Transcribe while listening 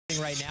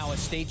Right now, a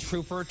state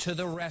trooper to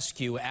the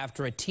rescue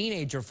after a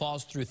teenager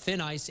falls through thin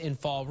ice in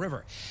Fall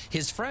River.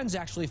 His friends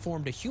actually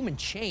formed a human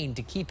chain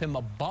to keep him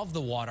above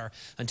the water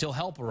until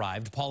help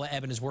arrived. Paula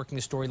Ebben is working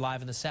the story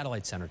live in the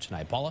Satellite Center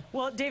tonight. Paula?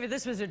 Well, David,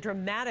 this was a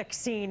dramatic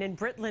scene in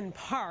Britland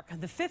Park.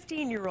 The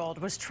 15-year-old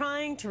was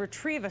trying to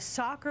retrieve a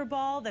soccer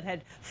ball that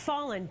had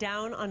fallen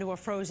down onto a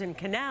frozen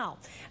canal.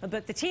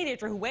 But the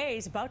teenager, who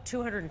weighs about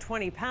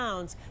 220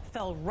 pounds,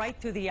 fell right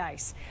through the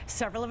ice.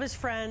 Several of his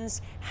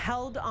friends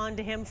held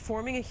onto him,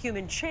 forming a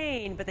human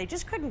chain, but they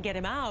just couldn't get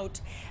him out.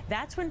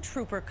 That's when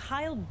Trooper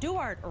Kyle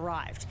Duart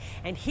arrived,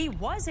 and he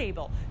was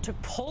able to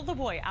pull the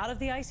boy out of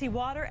the icy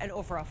water and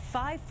over a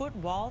 5-foot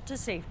wall to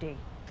safety.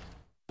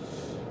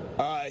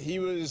 He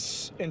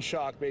was in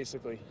shock,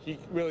 basically. He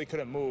really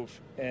couldn't move.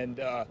 And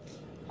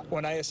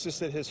when I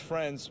assisted his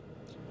friends,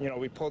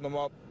 we pulled him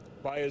up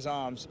by his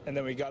arms, and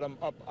then we got him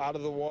up out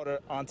of the water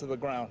onto the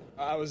ground.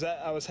 I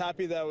was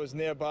happy that I was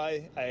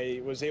nearby.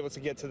 I was able to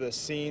get to the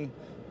scene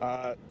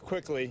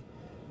quickly,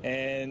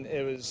 and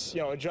it was,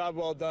 a job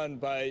well done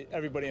by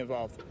everybody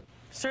involved.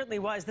 Certainly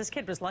was. This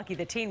kid was lucky.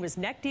 The teen was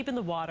neck deep in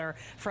the water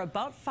for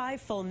about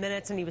 5 full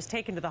minutes, and he was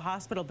taken to the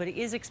hospital, but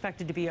he is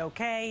expected to be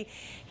okay.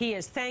 He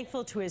is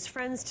thankful to his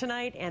friends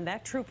tonight and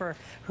that trooper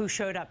who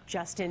showed up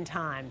just in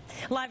time.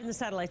 Live in the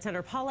Satellite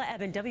Center, Paula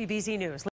Ebben, WBZ News.